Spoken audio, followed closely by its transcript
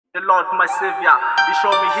The Lord, my Savior, He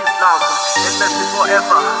showed me His love and mercy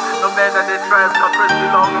forever. No matter the trials, my praise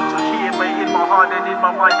belonging to Him, in my heart and in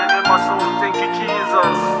my mind and in my soul. Thank you,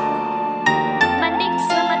 Jesus.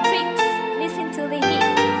 Mandixy, listen to the hit.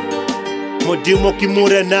 Modimo ki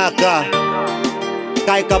murenaka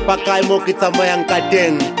kai kapakai mo kitsamayang ka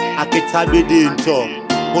teng a ke tshabe dintho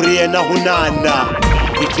gore yena go nana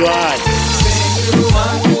ke jwale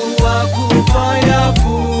wangu wa kufanya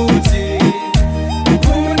futhi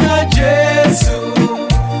muna Jesu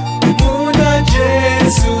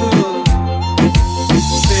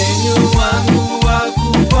penyu wangu wa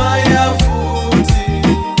kufanya futhi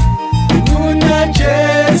muna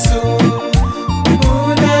Jesu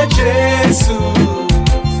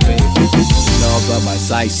Love by my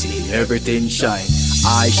side, see everything shine.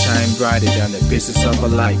 I shine brighter than the business of a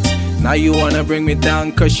light. Now you wanna bring me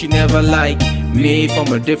down cause you never like me from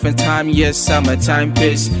a different time. Yes, I'm a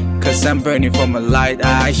timepiece cause I'm burning from a light.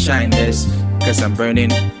 I shine this cause I'm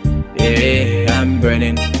burning. Yeah, I'm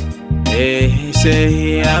burning. Yeah,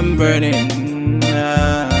 say I'm burning.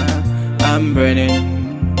 I'm burning.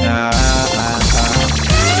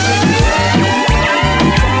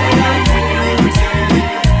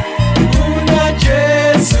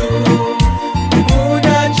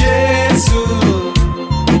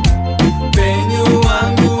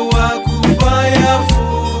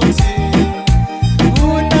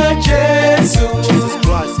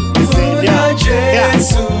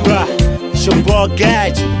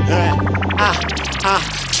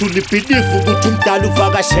 Truly believe ukuthi umdala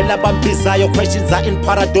uvakashela abambizayo. Questions are in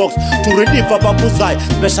paradox to relieve ababuzayo,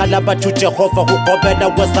 special abathu Jehova kugobela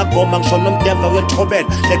kwezagoma. Ngisho nomdeva wethobela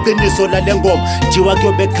leqiniso lale ngoma jiwa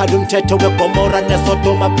kuyobekhala umthetho weGomora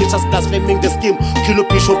neSodoma. Preachers blaspheming the scheme, kill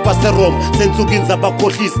bishop waseRome. Sensukini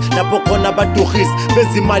zabakhohlisi lapho khona abaduhisi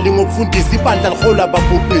bezimali ngokufundisa ibandla lihola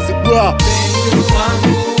ababhubhisi.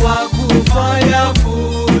 Wangu wa kufanya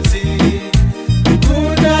futhi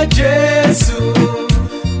muna Jesu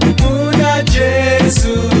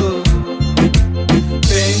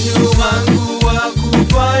penyu wangu wa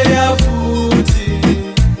kufanya futhi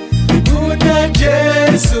muna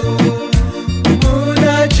Jesu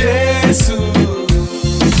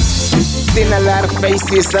Seen a lot of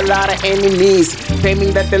faces, a lot of enemies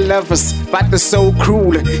claiming that they love us, but they're so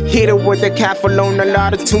cruel. Hit it with a cap alone, a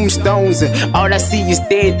lot of tombstones. All I see is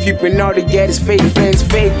dead people, and all they get is fake friends,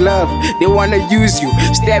 fake love. They wanna use you,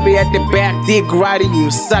 stab you at the back, dig right in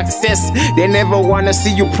you. Success, they never wanna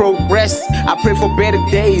see you progress. I pray for better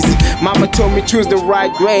days. Mama told me choose the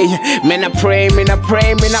right way. Man, I pray, man, I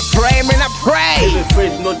pray, man, I pray, man, I pray. Be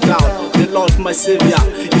afraid, no doubt. The Lord, my Savior,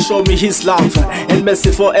 He showed me His love and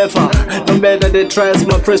mercy forever. No matter the trials,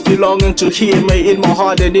 my praise belonging to Him, in my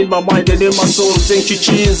heart and in my mind and in my soul. Thank you,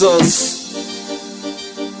 Jesus.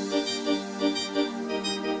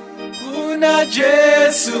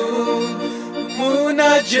 Muna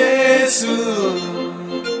Jesu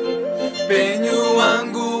penyu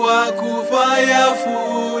wangu wa kufanya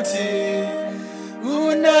futhi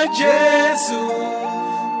muna Jesu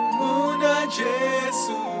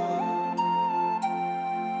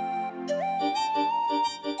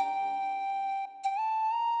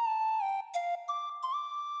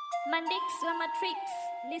Mandixy,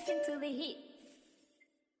 listen to the hit.